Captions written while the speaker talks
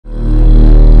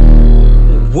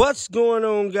What's going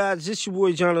on, guys? It's your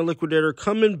boy John the Liquidator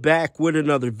coming back with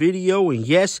another video. And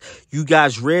yes, you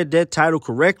guys read that title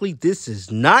correctly. This is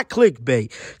not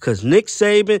clickbait because Nick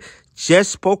Saban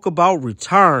just spoke about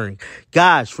retiring.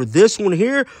 Guys, for this one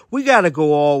here, we got to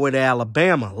go all the way to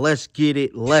Alabama. Let's get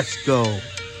it. Let's go.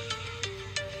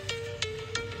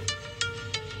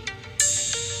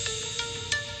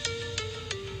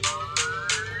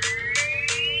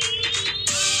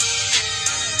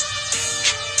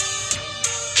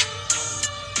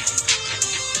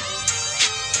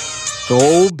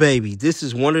 Oh, baby, this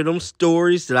is one of them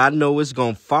stories that I know is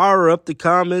going to fire up the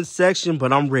comment section,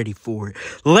 but I'm ready for it.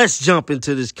 Let's jump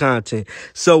into this content.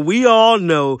 So we all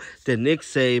know that Nick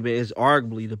Saban is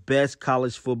arguably the best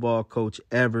college football coach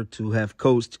ever to have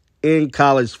coached in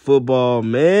college football,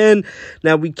 man.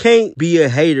 Now, we can't be a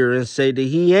hater and say that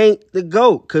he ain't the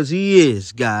GOAT, because he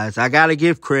is, guys. I got to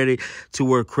give credit to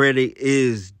where credit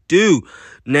is due.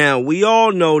 Now, we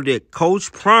all know that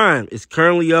Coach Prime is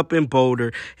currently up in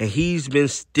Boulder, and he's been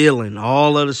stealing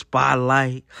all of the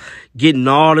spotlight, getting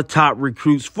all the top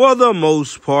recruits for the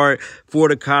most part for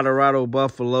the Colorado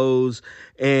Buffaloes.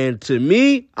 And to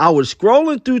me, I was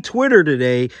scrolling through Twitter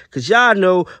today because y'all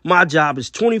know my job is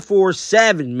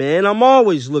 24/7, man. I'm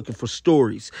always looking for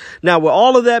stories. Now, with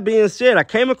all of that being said, I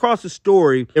came across a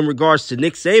story in regards to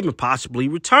Nick Saban possibly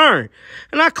retiring.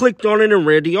 And I clicked on it and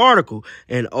read the article.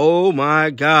 And oh my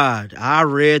God, I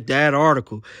read that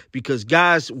article. Because,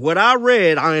 guys, what I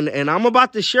read, and I'm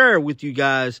about to share it with you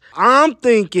guys, I'm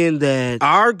thinking that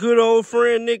our good old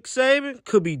friend Nick Saban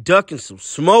could be ducking some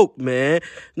smoke, man.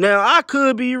 Now, I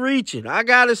could be reaching. I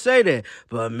gotta say that.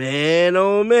 But man,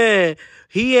 oh man,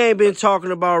 he ain't been talking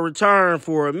about retiring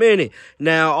for a minute.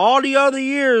 Now, all the other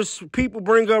years people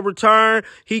bring up retiring,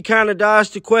 he kind of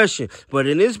dodged the question. But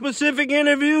in this specific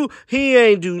interview, he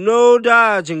ain't do no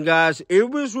dodging, guys.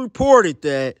 It was reported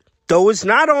that though it's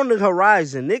not on the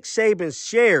horizon, Nick Saban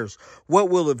shares what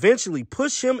will eventually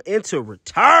push him into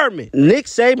retirement. Nick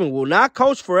Saban will not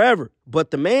coach forever,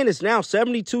 but the man is now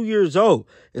 72 years old.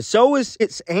 And so is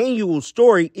its annual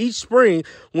story each spring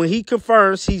when he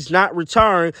confirms he's not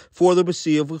retiring for the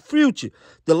foreseeable future.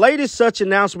 The latest such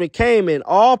announcement came in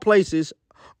all places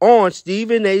on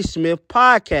Stephen A. Smith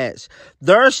podcast.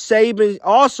 There, Saban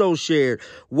also shared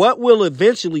what will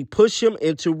eventually push him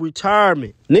into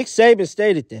retirement. Nick Saban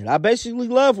stated that, "I basically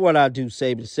love what I do,"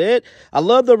 Saban said. "I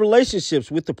love the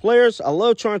relationships with the players. I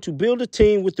love trying to build a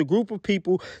team with a group of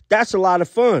people. That's a lot of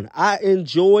fun. I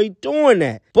enjoy doing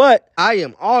that. But I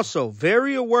am also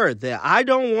very aware that I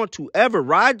don't want to ever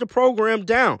ride the program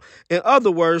down. In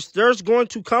other words, there's going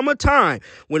to come a time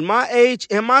when my age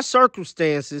and my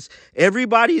circumstances,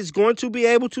 everybody is going to be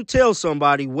able to tell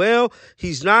somebody, well,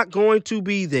 he's not going to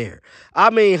be there. I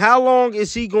mean, how long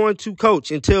is he going to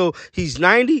coach? Until he's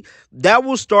 90? That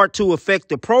will start to affect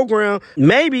the program,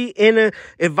 maybe in an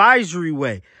advisory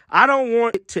way. I don't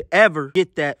want it to ever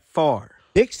get that far."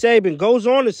 Nick Saban goes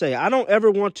on to say, "I don't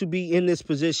ever want to be in this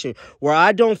position where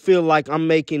I don't feel like I'm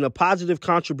making a positive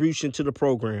contribution to the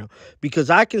program, because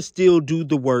I can still do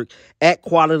the work at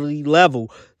quality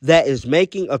level that is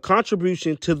making a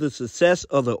contribution to the success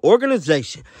of the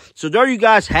organization." So there you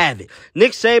guys have it.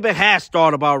 Nick Saban has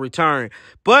thought about retiring,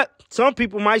 but some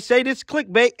people might say this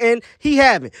clickbait, and he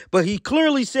haven't. But he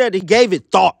clearly said he gave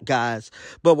it thought, guys.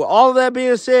 But with all of that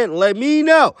being said, let me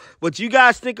know what you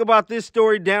guys think about this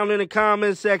story down in the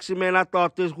comment section, man. I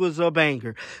thought this was a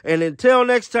banger. And until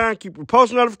next time, keep your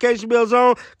post notification bells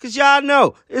on, because y'all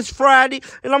know it's Friday,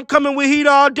 and I'm coming with heat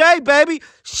all day, baby.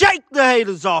 Shake the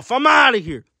haters off. I'm out of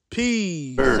here.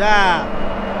 Peace out.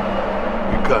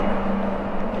 We coming.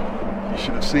 You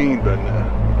should have seen by now.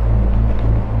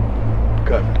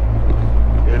 Coming.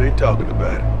 Yeah, they talking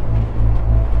about it.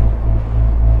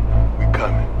 We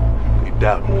coming. They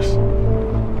doubting us.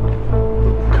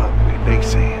 But we coming. They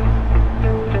saying.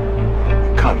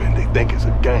 We coming. They think it's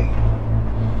a game.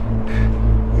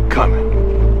 We coming.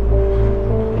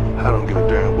 I don't give a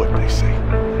damn what they say.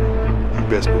 You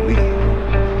best believe.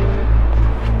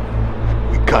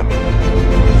 We coming.